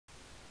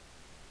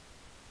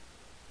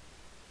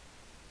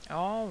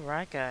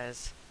Alright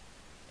guys,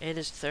 it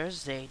is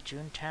Thursday,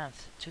 June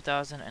 10th,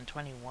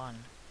 2021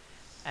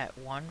 at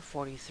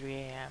 1:43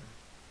 a.m.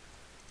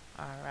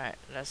 Alright,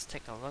 let's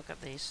take a look at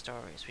these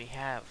stories. We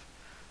have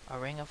a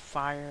ring of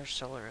fire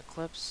solar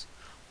eclipse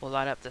will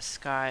light up the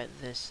sky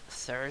this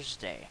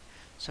Thursday.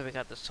 So we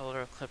got the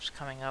solar eclipse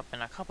coming up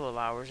in a couple of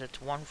hours. It's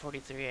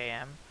 1:43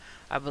 a.m.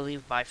 I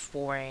believe by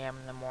 4 a.m.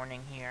 in the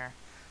morning here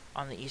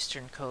on the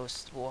eastern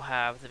coast we'll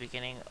have the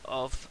beginning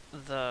of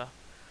the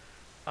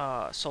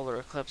solar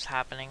eclipse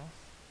happening.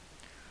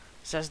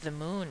 Says the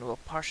moon will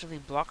partially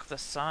block the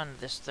sun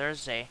this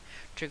Thursday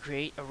to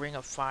create a ring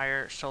of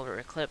fire solar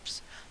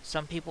eclipse.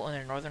 Some people in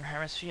the northern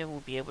hemisphere will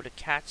be able to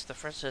catch the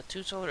first of the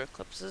two solar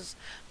eclipses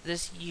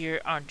this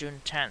year on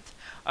June 10th.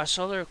 A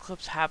solar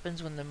eclipse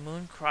happens when the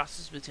moon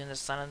crosses between the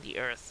sun and the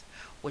earth,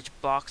 which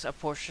blocks a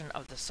portion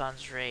of the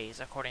sun's rays,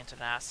 according to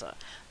NASA.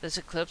 This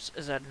eclipse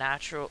is an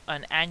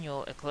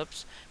annual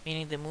eclipse,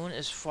 meaning the moon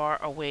is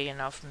far away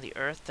enough from the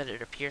earth that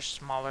it appears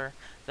smaller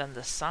than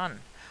the sun.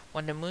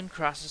 When the moon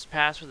crosses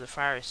past with a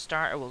fiery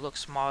star, it will look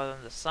smaller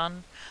than the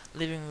sun,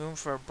 leaving room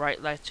for a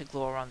bright light to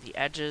glow around the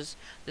edges.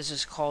 This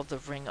is called the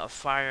Ring of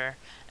Fire,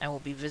 and will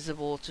be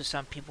visible to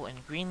some people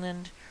in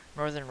Greenland,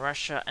 northern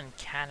Russia, and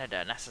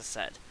Canada, NASA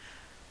said.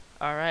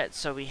 Alright,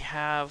 so we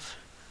have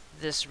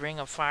this Ring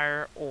of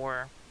Fire,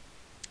 or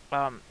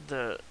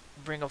the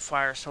Ring of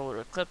Fire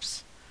solar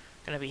eclipse,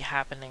 going to be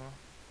happening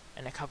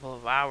in a couple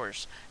of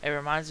hours. It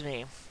reminds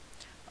me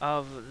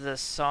of the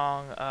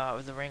song,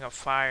 The Ring of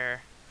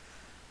Fire,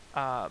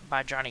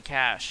 by Johnny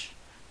Cash.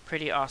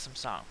 Pretty awesome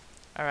song.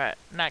 Alright,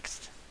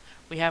 next.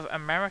 We have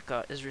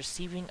America is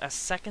receiving a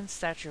second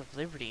Statue of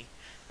Liberty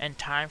in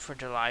time for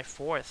July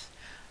 4th.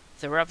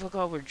 The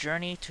replica will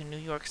journey to New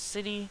York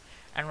City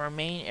and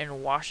remain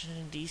in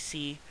Washington,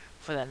 D.C.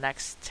 for the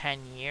next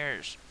 10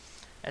 years.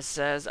 It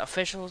says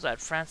officials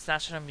at France's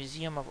National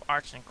Museum of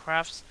Arts and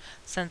Crafts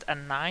sent a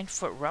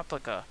 9-foot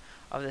replica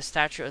of the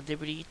Statue of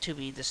Liberty to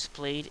be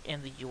displayed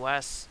in the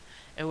U.S.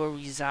 It will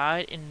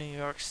reside in New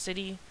York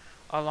City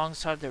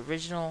alongside the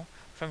original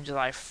from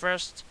July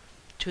 1st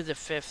to the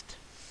 5th.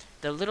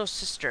 The Little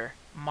Sister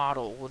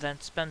model will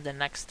then spend the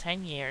next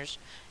 10 years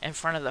in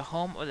front of the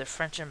home of the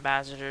French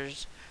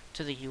ambassadors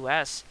to the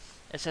U.S.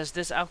 It says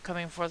this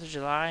upcoming 4th of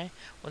July,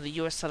 when the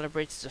U.S.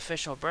 celebrates its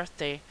official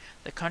birthday,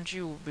 the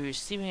country will be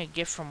receiving a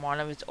gift from one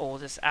of its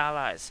oldest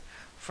allies.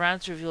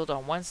 France revealed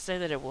on Wednesday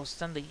that it will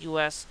send the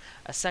U.S.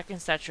 a second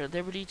Statue of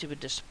Liberty to be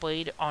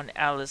displayed on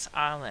Ellis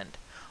Island,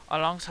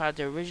 alongside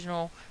the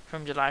original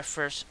from July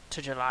 1st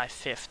to July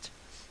 5th.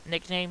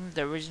 Nicknamed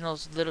the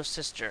original's Little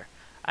Sister,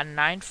 a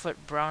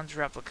 9-foot bronze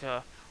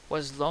replica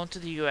was loaned to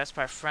the U.S.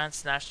 by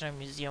France's National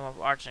Museum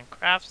of Arts and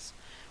Crafts,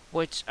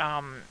 which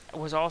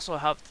was also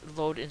helped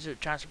load into a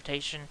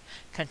transportation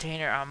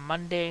container on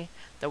Monday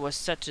that was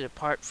set to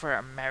depart for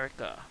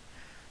America.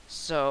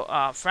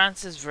 So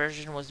France's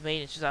version was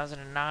made in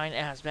 2009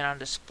 and has been on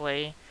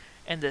display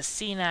in the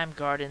Seanam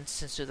Gardens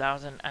since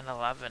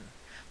 2011.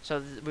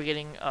 So we're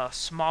getting a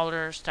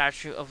smaller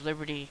Statue of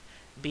Liberty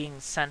being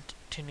sent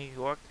to New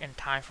York in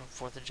time for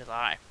 4th of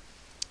July.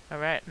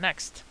 Alright,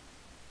 next.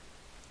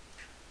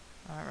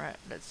 Alright,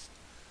 let's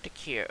stick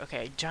here.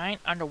 Okay,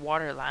 giant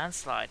underwater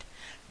landslide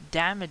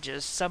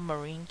damages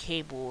submarine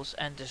cables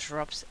and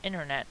disrupts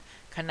internet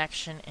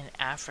connection in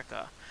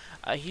Africa.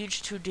 A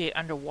huge 2-day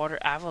underwater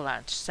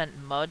avalanche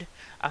sent mud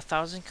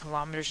 1,000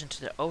 kilometers into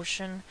the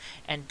ocean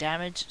and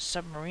damaged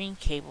submarine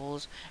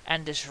cables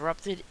and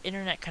disrupted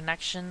internet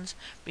connections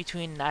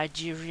between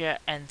Nigeria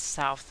and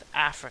South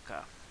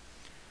Africa.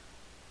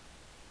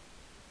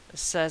 It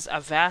says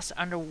a vast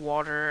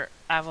underwater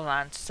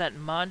avalanche sent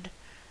mud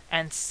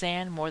and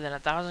sand more than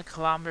 1,000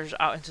 kilometers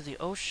out into the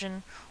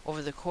ocean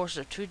over the course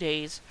of 2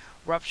 days,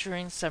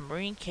 rupturing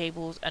submarine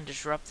cables and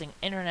disrupting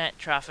internet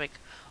traffic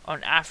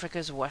on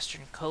Africa's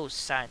western coast,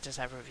 scientists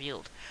have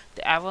revealed.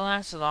 The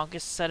avalanche, the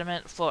longest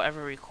sediment flow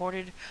ever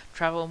recorded,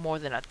 traveled more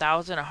than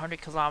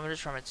 1,100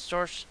 kilometers from its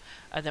source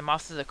at the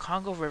mouth of the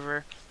Congo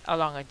River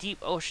along a deep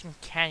ocean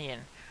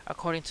canyon,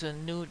 according to a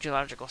new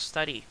geological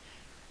study.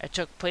 It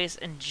took place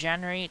in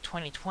January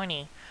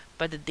 2020,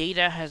 but the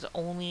data has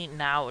only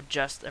now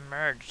just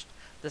emerged.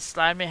 The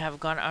slide may have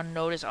gone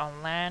unnoticed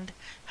on land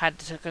had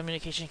the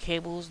telecommunication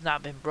cables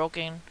not been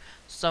broken,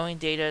 slowing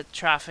data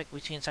traffic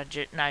between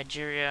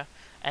Nigeria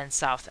and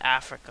South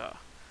Africa.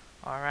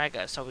 Alright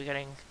guys, so we're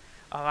getting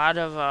a lot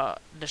of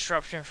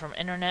disruption from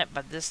internet,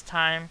 but this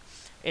time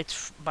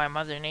it's by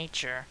Mother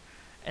Nature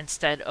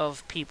instead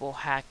of people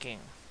hacking.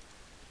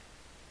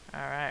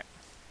 Alright,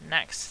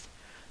 next.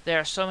 There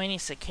are so many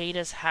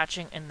cicadas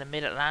hatching in the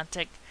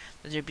mid-Atlantic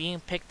that they're being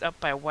picked up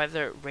by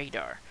weather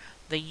radar.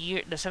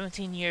 The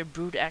 17-year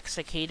Brood X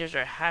cicadas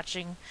are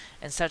hatching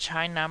in such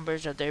high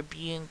numbers that they're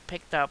being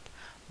picked up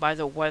by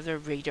the weather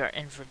radar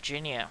in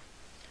Virginia.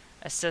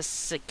 It says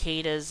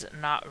cicadas,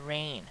 not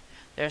rain.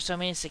 There are so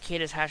many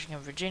cicadas hatching in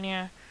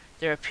Virginia,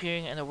 they're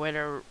appearing in the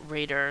weather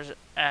radars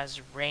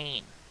as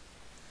rain.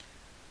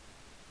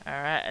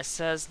 Alright, it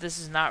says this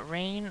is not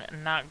rain,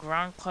 not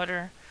ground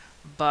clutter,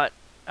 but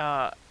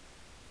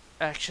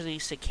actually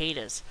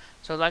cicadas.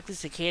 So likely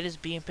cicadas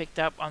being picked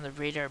up on the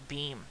radar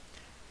beam.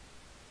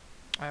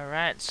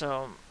 Alright,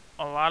 so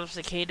a lot of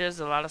cicadas,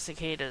 a lot of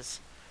cicadas.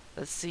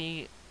 Let's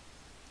see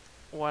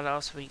what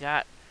else we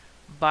got.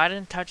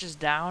 Biden touches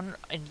down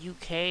in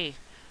UK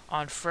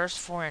on first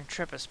foreign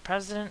trip as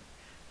president,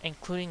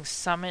 including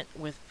summit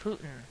with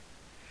Putin.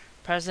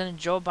 President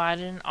Joe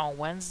Biden on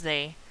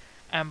Wednesday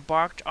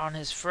embarked on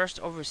his first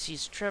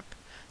overseas trip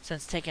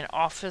since taking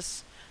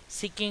office,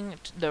 seeking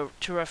to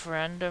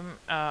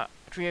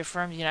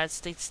reaffirm the United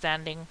States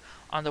standing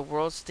on the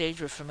world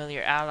stage with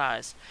familiar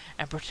allies,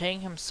 and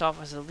portraying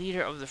himself as a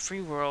leader of the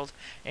free world,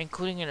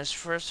 including in his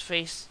first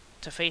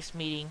face-to-face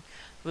meeting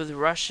with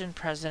Russian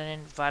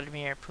President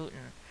Vladimir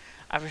Putin.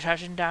 After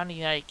touching down the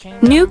United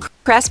Kingdom, New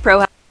Crest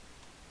Pro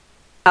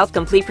Health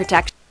Complete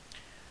Protection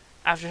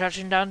after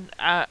touching down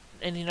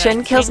in the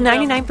United kills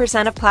Kingdom,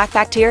 99% of plaque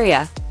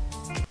bacteria.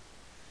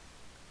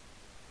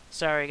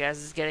 Sorry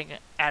guys, it's getting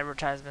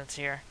advertisements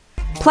here.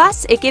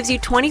 Plus, it gives you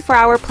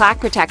 24-hour plaque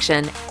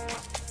protection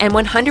and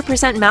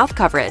 100% mouth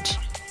coverage.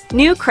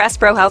 New Crest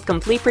Pro Health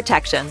Complete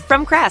Protection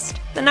from Crest,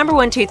 the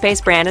 #1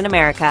 toothpaste brand in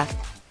America.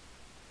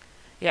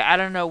 Yeah, I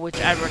don't know which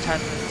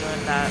advertisement is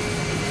doing that.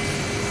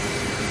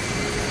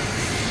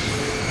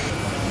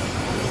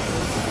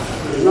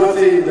 There's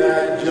nothing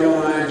that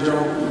Jill and I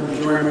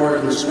enjoy more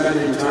than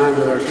spending time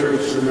with our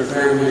troops and their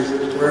families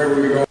wherever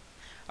we go.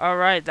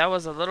 Alright, that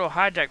was a little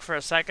hijacked for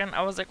a second.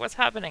 I was like, what's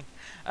happening?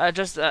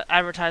 Just an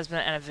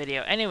advertisement and a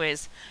video.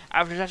 Anyways,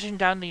 after touching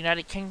down the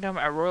United Kingdom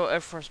at Royal Air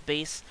Force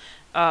Base,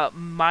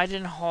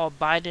 Biden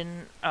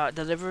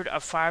delivered a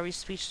fiery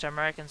speech to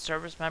American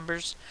service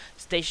members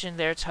stationed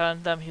there,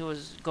 telling them he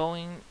was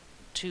going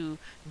to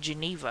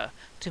Geneva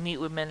to meet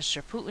with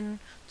Minister Putin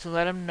to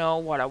let him know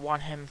what I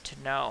want him to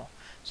know.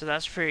 So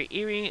that's pretty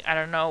eerie. I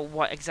don't know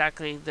what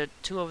exactly the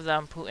two of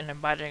them, Putin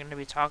and Biden, are going to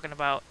be talking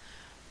about,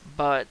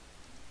 but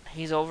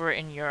he's over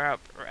in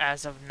Europe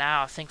as of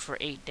now, I think for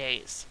 8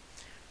 days.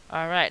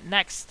 Alright,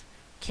 next.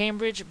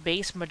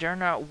 Cambridge-based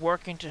Moderna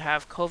working to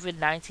have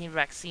COVID-19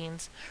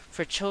 vaccines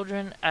for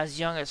children as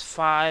young as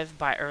 5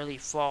 by early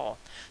fall.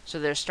 So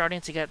they're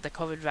starting to get the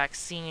COVID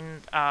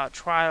vaccine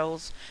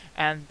trials,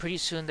 and pretty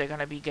soon they're going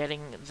to be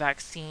getting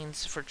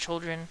vaccines for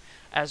children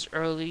as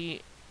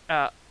early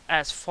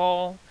as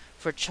fall,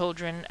 for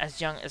children as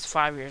young as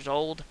 5 years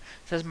old. It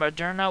says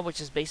Moderna,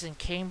 which is based in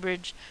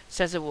Cambridge,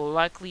 says it will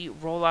likely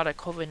roll out a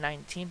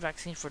COVID-19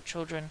 vaccine for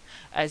children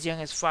as young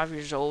as 5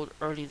 years old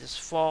early this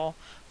fall.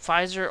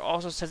 Pfizer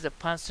also says it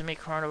plans to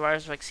make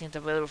coronavirus vaccines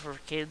available for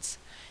kids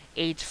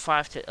aged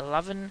 5 to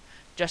 11,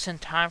 just in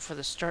time for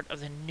the start of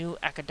the new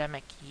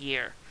academic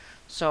year.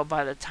 So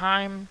by the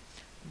time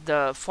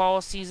the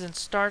fall season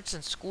starts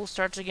and school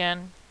starts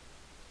again,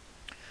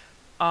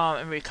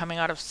 and we're coming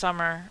out of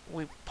summer,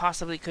 we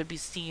possibly could be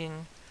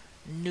seeing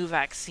new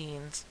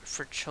vaccines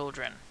for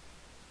children.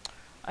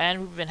 And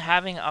we've been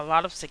having a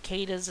lot of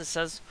cicadas. It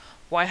says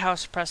White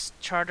House press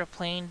charter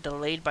plane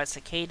delayed by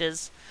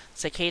cicadas.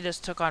 Cicadas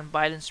took on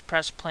Biden's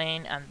press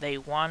plane and they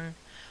won.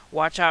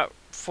 Watch out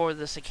for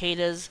the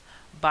cicadas.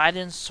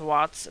 Biden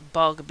swats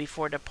bug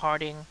before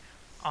departing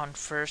on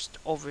first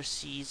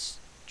overseas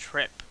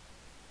trip.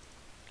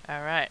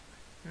 Alright.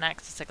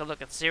 Next, let's take a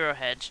look at Zero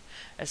Hedge.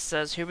 It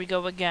says, here we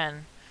go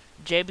again.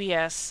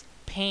 JBS,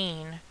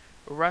 Payne,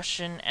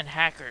 Russian, and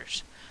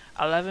hackers.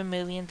 11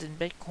 million in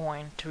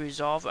Bitcoin to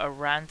resolve a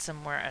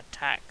ransomware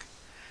attack.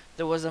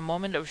 There was a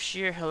moment of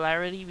sheer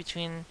hilarity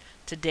between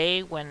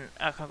today when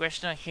a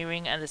congressional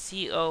hearing and the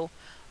CEO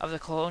of the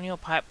Colonial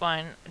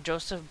Pipeline,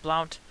 Joseph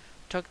Blount,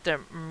 took the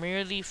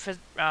merely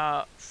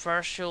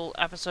partial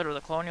episode of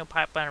the Colonial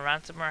Pipeline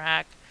ransomware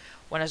hack,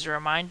 when, as a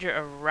reminder,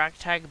 a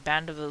ragtag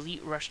band of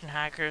elite Russian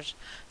hackers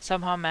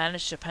somehow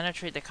managed to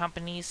penetrate the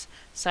company's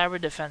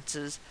cyber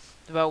defenses,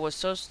 but was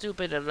so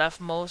stupid it left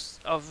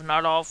most of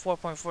not all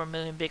 4.4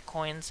 million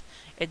bitcoins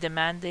it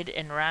demanded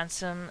in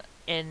ransom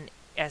in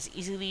as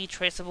easily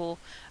traceable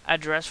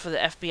address for the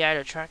FBI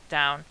to track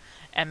down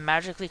and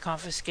magically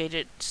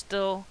confiscated.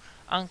 Still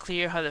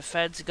unclear how the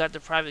feds got the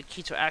private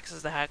key to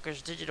access the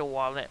hacker's digital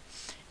wallet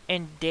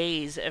in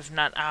days, if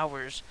not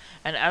hours,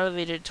 and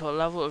elevated to a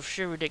level of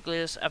sheer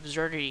ridiculous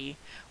absurdity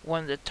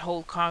when they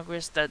told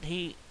Congress that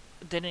he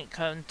didn't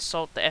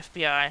consult the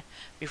FBI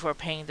before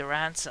paying the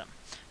ransom.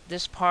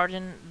 This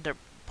parlance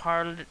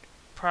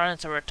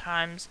of our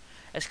times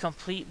is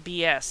complete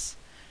BS.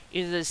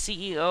 Either the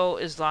CEO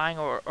is lying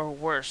or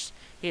worse,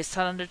 he is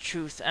telling the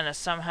truth, and as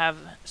some have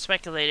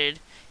speculated,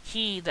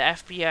 he, the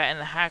FBI, and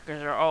the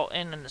hackers are all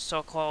in on the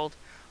so-called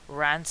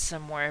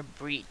ransomware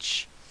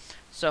breach.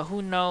 So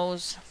who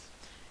knows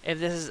if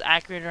this is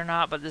accurate or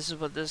not, but this is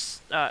what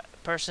this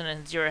person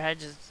in Zero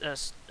Hedge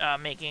is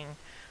making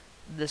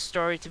the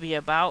story to be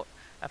about.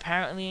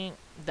 Apparently,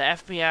 the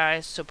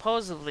FBI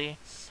supposedly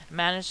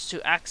managed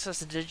to access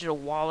the digital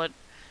wallet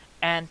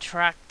and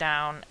track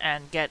down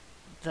and get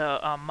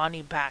the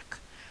money back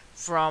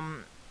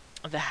from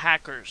the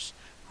hackers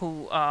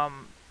who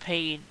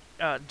paid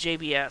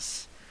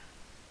JBS,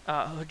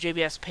 who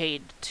JBS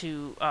paid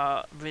to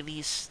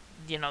release,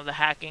 the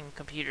hack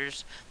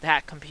computers.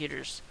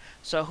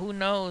 So who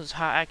knows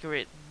how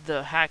accurate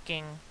the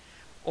hacking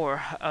or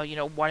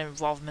what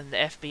involvement the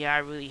FBI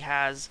really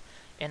has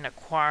in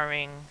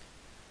acquiring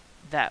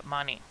that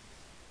money.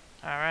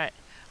 All right,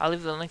 I'll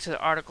leave the link to the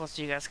article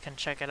so you guys can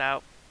check it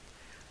out.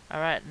 All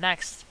right,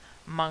 next,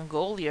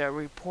 Mongolia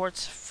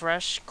reports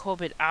fresh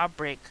COVID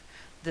outbreak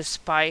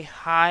despite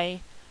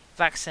high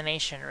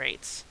vaccination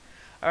rates.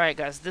 All right,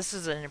 guys, this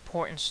is an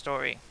important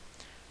story.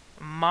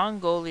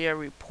 Mongolia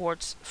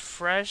reports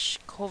fresh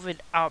COVID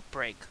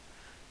outbreak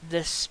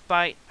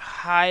despite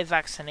high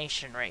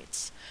vaccination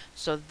rates.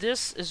 So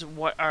this is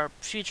what our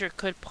future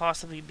could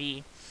possibly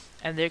be,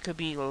 and there could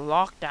be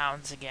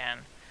lockdowns again,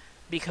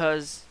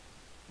 because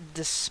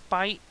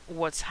despite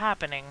what's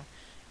happening,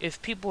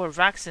 if people are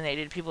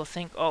vaccinated, people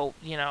think, oh,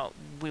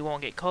 we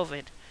won't get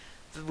COVID,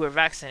 we're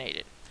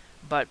vaccinated.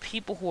 But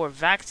people who are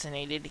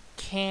vaccinated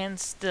can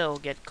still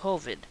get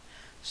COVID.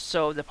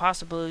 So the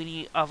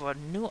possibility of a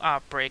new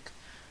outbreak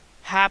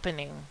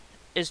happening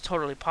is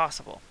totally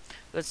possible.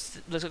 Let's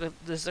look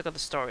at the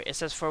story. It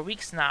says, for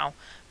weeks now,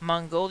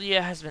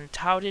 Mongolia has been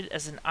touted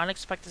as an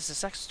unexpected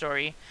success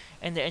story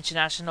in the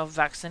international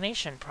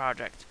vaccination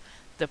project.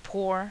 The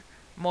poor,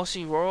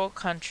 mostly rural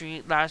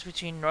country lies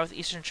between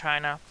northeastern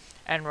China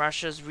and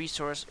Russia's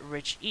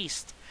resource-rich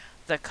east.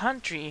 The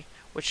country,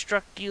 which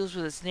struck deals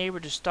with its neighbor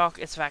to stock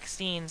its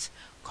vaccines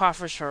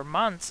coffers for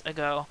months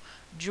ago,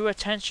 drew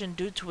attention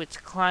due to its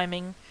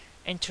climbing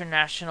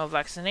international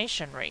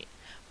vaccination rate.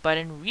 But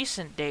in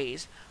recent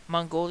days,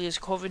 Mongolia's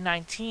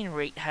COVID-19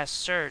 rate has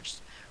surged,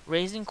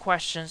 raising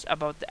questions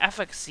about the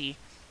efficacy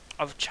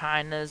of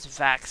China's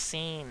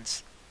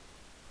vaccines.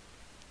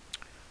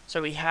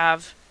 So we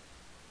have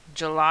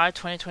July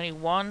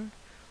 2021.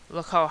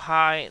 Look how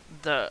high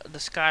the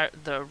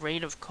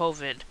rate of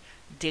COVID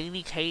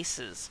daily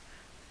cases.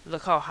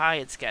 Look how high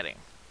it's getting.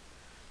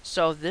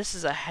 So this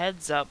is a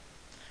heads up,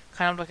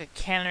 kind of like a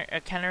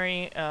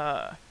canary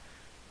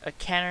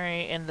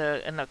in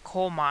the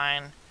coal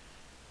mine.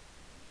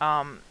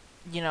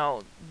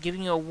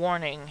 Giving you a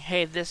warning,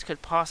 hey, this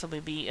could possibly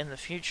be in the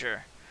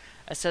future.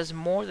 It says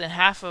more than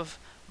half of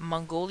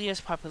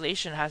Mongolia's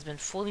population has been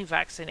fully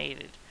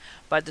vaccinated,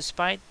 but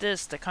despite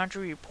this, the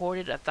country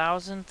reported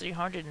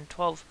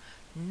 1,312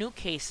 new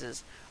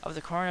cases of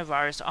the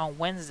coronavirus on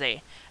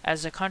Wednesday,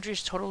 as the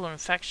country's total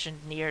infection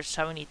neared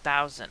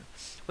 70,000,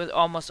 with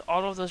almost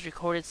all of those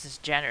recorded since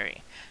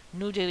January.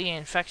 New daily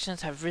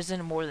infections have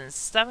risen more than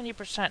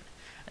 70%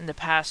 in the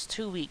past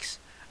 2 weeks,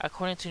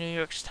 according to New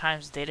York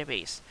Times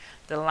database.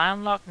 The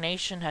landlocked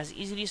nation has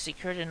easily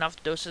secured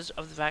enough doses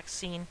of the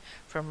vaccine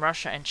from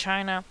Russia and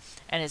China,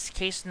 and its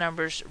case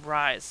numbers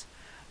rise.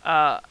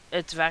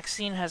 Its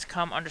vaccine has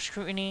come under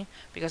scrutiny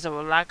because of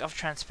a lack of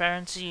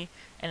transparency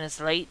in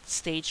its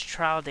late-stage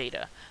trial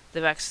data.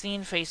 The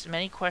vaccine faced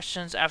many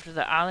questions after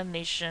the island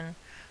nation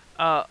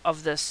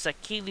of the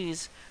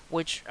Sakhilis,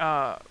 which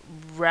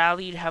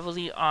rallied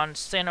heavily on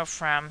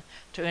Sinopharm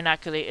to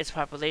inoculate its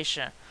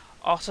population,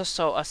 also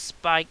saw a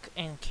spike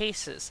in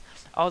cases.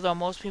 Although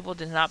most people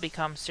did not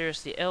become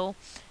seriously ill,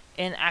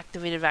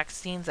 inactivated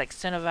vaccines like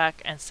Sinovac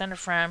and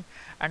Sinopharm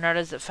are not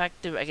as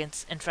effective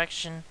against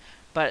infection,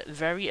 but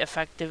very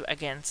effective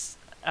against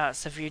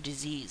severe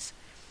disease.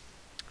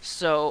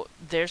 So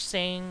they're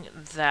saying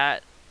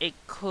that it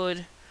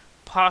could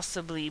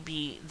possibly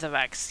be the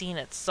vaccine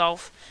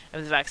itself.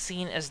 If the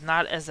vaccine is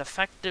not as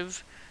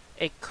effective,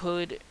 it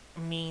could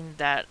mean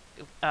that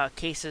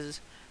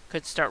cases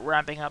could start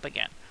ramping up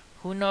again.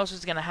 Who knows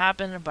what's going to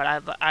happen, but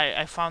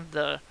I found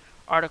the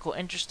article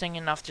interesting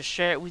enough to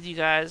share it with you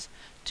guys,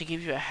 to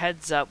give you a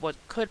heads up what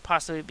could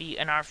possibly be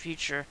in our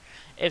future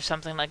if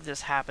something like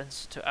this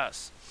happens to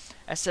us.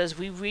 It says,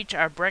 we reach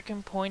our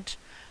breaking point.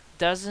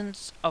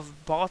 Dozens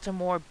of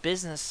Baltimore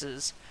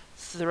businesses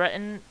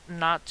threaten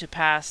not to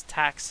pass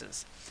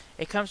taxes.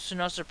 It comes to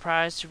no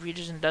surprise to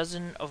readers in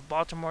dozens of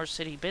Baltimore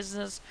City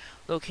businesses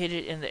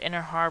located in the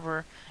Inner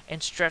Harbor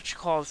and stretch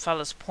called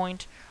Fellas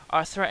Point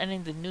are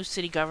threatening the new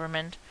city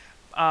government,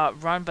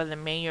 run by the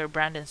mayor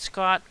Brandon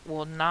Scott,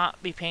 will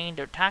not be paying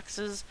their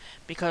taxes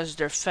because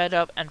they're fed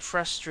up and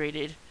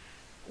frustrated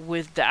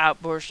with the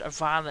outburst of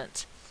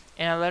violence.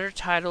 In a letter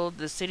titled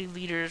 "The City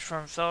Leaders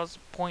from Fells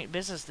Point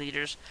Business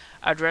Leaders,"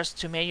 addressed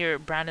to Mayor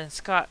Brandon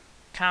Scott,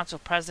 Council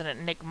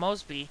President Nick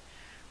Mosby,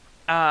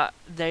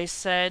 they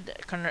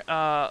said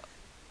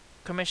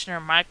Commissioner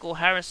Michael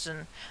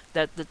Harrison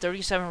that the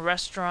 37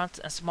 restaurants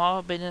and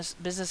small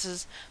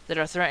businesses that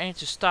are threatening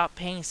to stop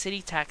paying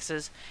city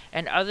taxes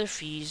and other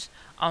fees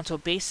until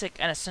basic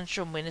and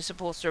essential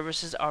municipal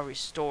services are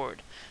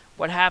restored.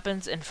 What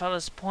happens in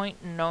Fellas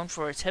Point, known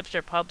for its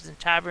hipster pubs and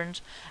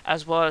taverns,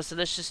 as well as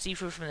delicious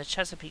seafood from the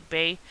Chesapeake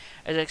Bay,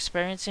 is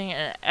experiencing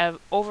an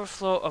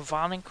overflow of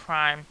violent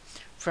crime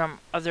from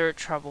other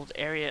troubled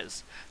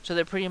areas. So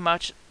they're pretty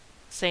much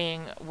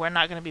saying, we're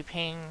not going to be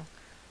paying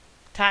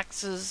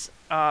taxes,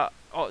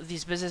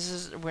 these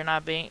businesses, we're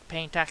not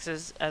paying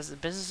taxes as the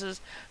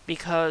businesses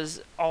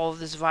because all of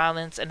this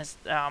violence and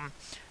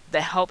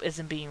the help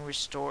isn't being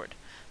restored.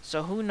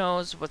 So who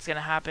knows what's going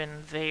to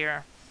happen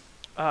there,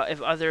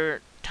 if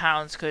other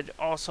towns could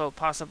also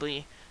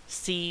possibly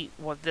see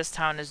what this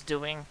town is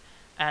doing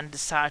and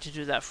decide to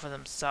do that for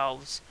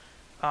themselves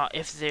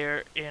if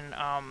they're in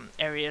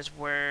areas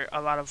where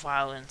a lot of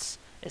violence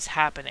is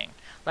happening,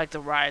 like the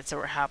riots that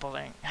were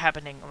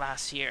happening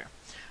last year.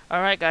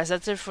 Alright guys,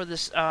 that's it for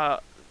this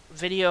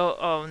video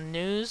of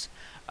news.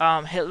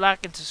 Hit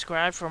like and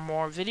subscribe for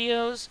more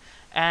videos,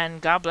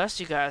 and God bless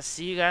you guys.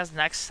 See you guys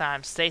next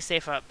time. Stay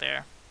safe out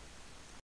there.